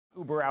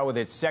Uber out with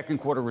its second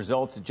quarter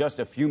results just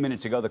a few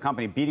minutes ago. The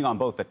company beating on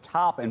both the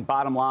top and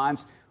bottom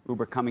lines.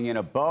 Uber coming in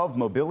above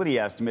mobility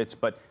estimates,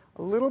 but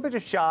a little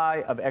bit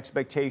shy of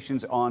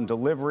expectations on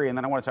delivery. And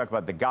then I want to talk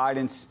about the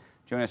guidance.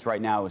 Joining us right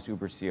now is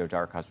Uber CEO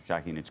Dara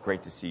Khosrowshahi, and it's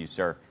great to see you,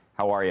 sir.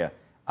 How are you?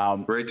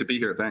 Great to be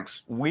here.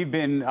 Thanks. We've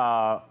been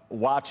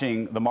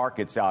watching the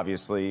markets,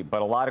 obviously,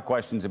 but a lot of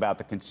questions about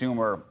the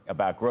consumer,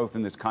 about growth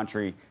in this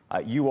country.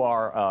 You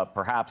are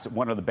perhaps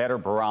one of the better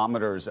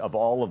barometers of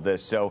all of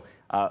this. So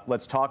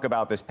let's talk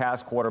about this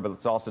past quarter, but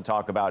let's also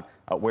talk about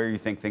where you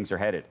think things are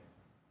headed.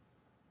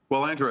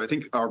 Well, Andrew, I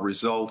think our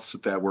results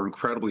that were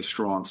incredibly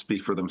strong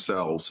speak for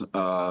themselves.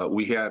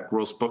 We had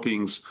gross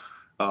bookings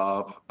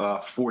of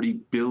 $40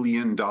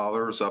 billion, up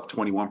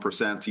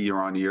 21% year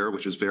on year,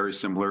 which is very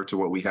similar to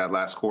what we had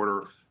last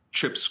quarter.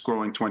 Chips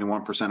growing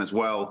 21% as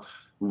well.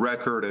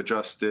 Record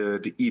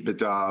adjusted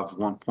EBITDA of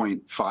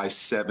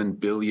 $1.57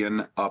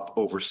 billion, up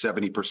over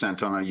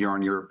 70% on a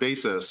year-on-year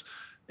basis.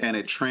 And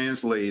it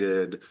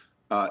translated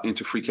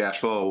into free cash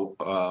flow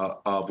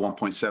of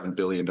 $1.7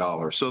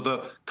 billion. So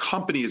the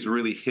company is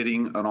really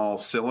hitting on all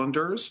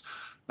cylinders.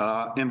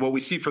 And what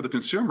we see for the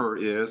consumer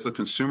is the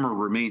consumer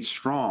remains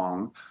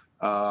strong,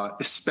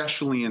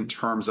 especially in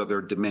terms of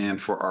their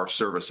demand for our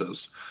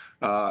services.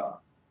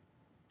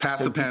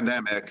 Past the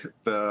pandemic,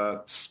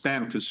 the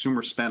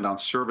consumer spend on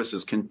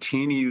services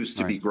continues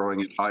to be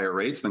growing at higher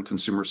rates than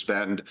consumer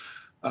spend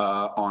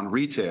on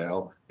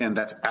retail. And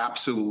that's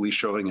absolutely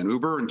showing in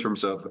Uber in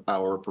terms of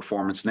our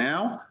performance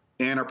now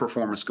and our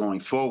performance going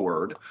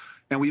forward.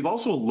 And we've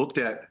also looked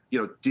at,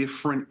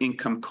 different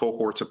income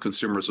cohorts of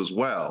consumers as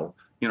well.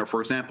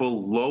 For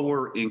example,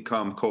 lower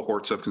income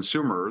cohorts of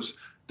consumers,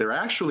 they're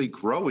actually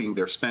growing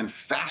their spend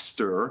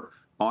faster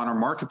on our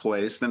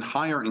marketplace than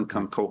higher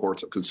income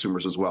cohorts of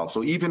consumers as well.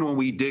 So even when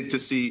we dig to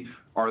see,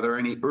 are there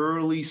any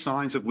early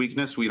signs of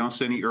weakness? We don't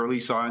see any early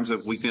signs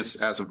of weakness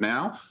as of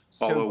now,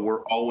 although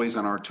we're always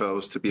on our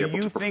toes to be able to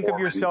perform. Do you think of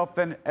yourself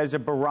then as a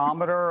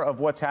barometer of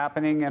what's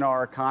happening in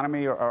our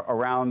economy or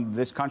around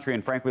this country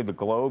and frankly the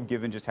globe,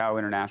 given just how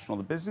international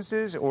the business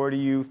is? Or do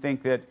you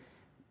think that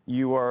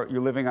you're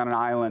living on an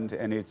island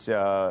and it's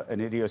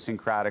an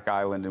idiosyncratic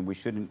island and we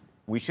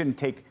shouldn't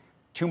take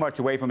too much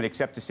away from it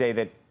except to say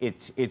that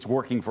it's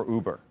working for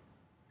Uber?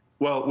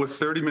 Well, with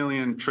 30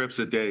 million trips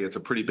a day, it's a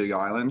pretty big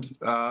island.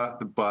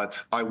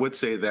 But I would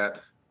say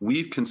that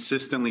we've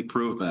consistently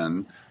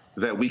proven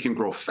that we can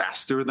grow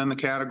faster than the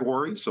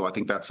category. So I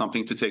think that's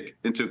something to take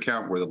into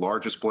account. We're the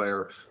largest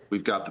player.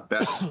 We've got the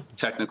best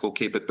technical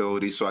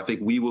capabilities. So I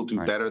think we will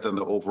do better than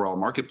the overall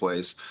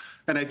marketplace.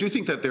 And I do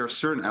think that there are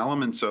certain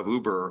elements of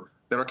Uber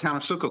that are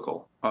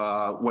countercyclical.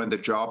 When the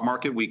job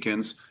market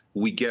weakens,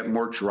 we get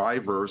more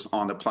drivers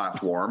on the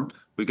platform.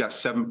 We've got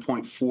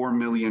 7.4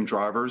 million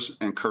drivers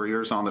and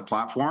couriers on the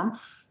platform.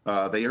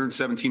 They earned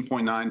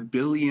 $17.9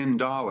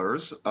 billion,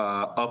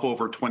 up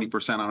over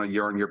 20% on a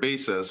year-on-year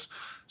basis.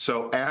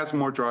 So as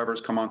more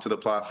drivers come onto the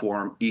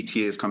platform,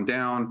 ETAs come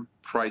down,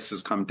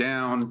 prices come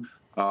down.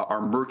 Our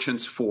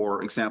merchants,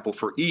 for example,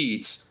 for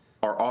Eats,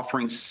 are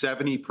offering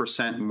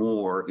 70%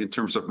 more in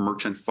terms of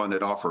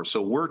merchant-funded offers.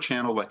 So we're a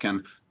channel that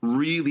can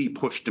really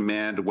push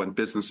demand when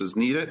businesses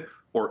need it,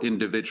 or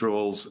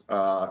individuals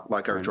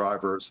like our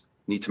drivers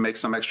need to make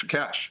some extra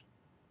cash.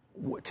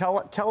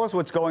 Tell us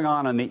what's going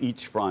on the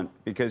Eats front,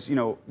 because,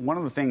 one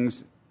of the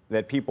things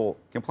that people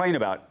complain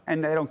about,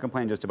 and they don't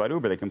complain just about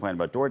Uber, they complain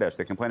about DoorDash,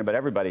 they complain about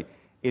everybody,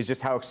 is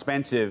just how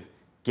expensive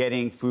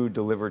getting food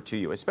delivered to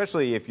you,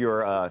 especially if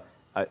you're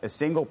a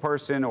single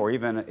person or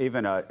even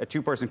a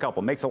two-person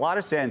couple. It makes a lot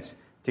of sense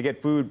to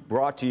get food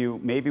brought to you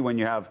maybe when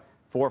you have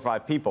 4 or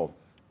 5 people.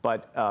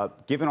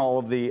 But given all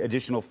of the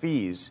additional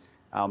fees,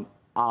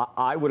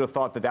 I would have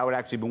thought that would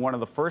actually be one of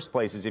the first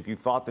places, if you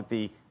thought that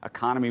the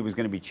economy was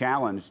going to be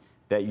challenged,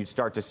 that you'd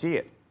start to see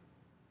it.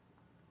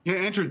 Yeah,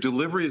 Andrew,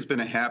 delivery has been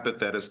a habit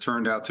that has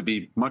turned out to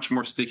be much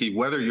more sticky,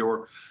 whether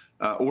you're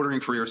ordering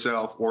for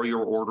yourself or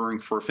you're ordering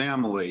for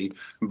family.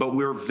 But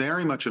we're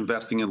very much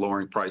investing in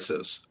lowering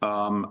prices.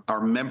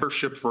 Our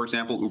membership, for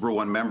example, Uber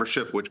One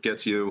membership, which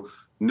gets you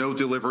no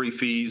delivery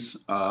fees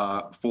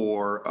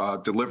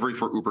for delivery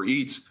for Uber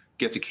Eats,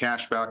 gets you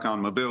cash back on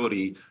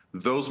mobility.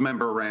 Those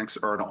member ranks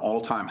are at an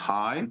all-time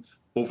high.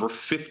 Over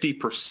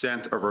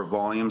 50% of our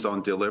volumes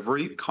on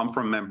delivery come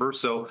from members.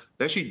 So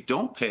they actually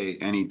don't pay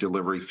any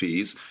delivery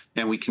fees.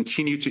 And we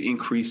continue to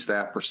increase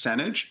that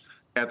percentage.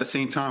 At the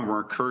same time,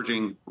 we're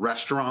encouraging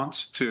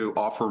restaurants to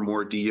offer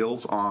more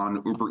deals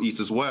on Uber Eats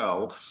as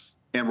well.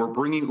 And we're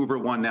bringing Uber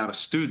One now to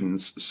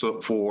students.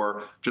 So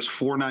for just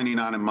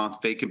 $4.99 a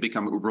month, they can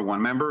become Uber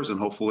One members. And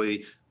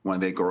hopefully, when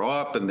they grow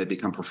up and they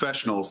become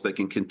professionals, they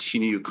can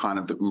continue kind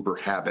of the Uber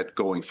habit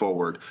going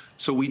forward.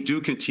 So we do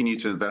continue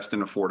to invest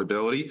in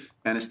affordability.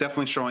 And it's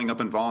definitely showing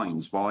up in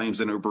volumes. Volumes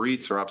in Uber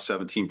Eats are up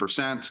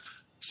 17%,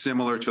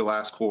 similar to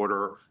last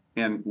quarter.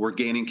 And we're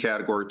gaining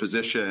category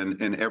position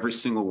in every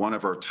single one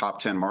of our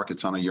top 10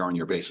 markets on a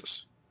year-on-year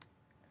basis.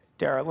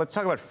 Dara, let's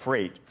talk about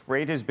freight.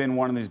 Freight has been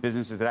one of these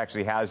businesses that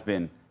actually has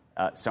been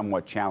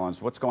somewhat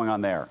challenged. What's going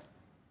on there?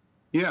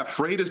 Yeah,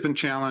 freight has been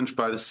challenged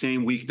by the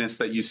same weakness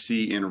that you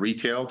see in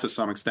retail to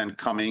some extent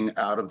coming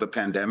out of the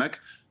pandemic.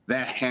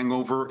 That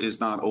hangover is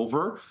not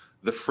over.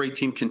 The freight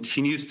team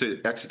continues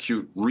to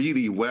execute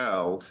really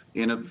well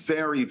in a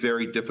very,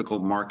 very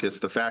difficult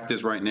market. The fact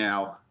is right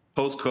now,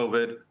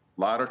 post-COVID,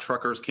 a lot of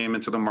truckers came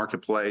into the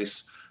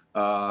marketplace.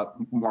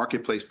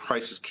 Marketplace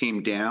prices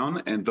came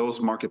down, and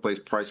those marketplace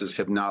prices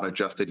have not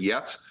adjusted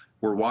yet.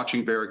 We're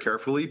watching very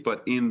carefully,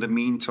 but in the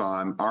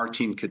meantime, our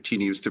team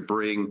continues to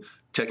bring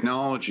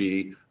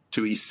technology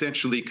to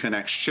essentially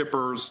connect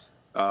shippers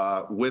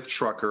with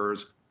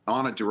truckers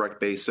on a direct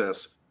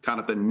basis,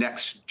 kind of the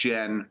next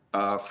gen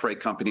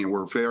freight company. And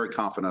we're very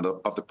confident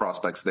of the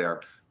prospects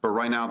there. But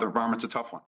right now, the environment's a tough one.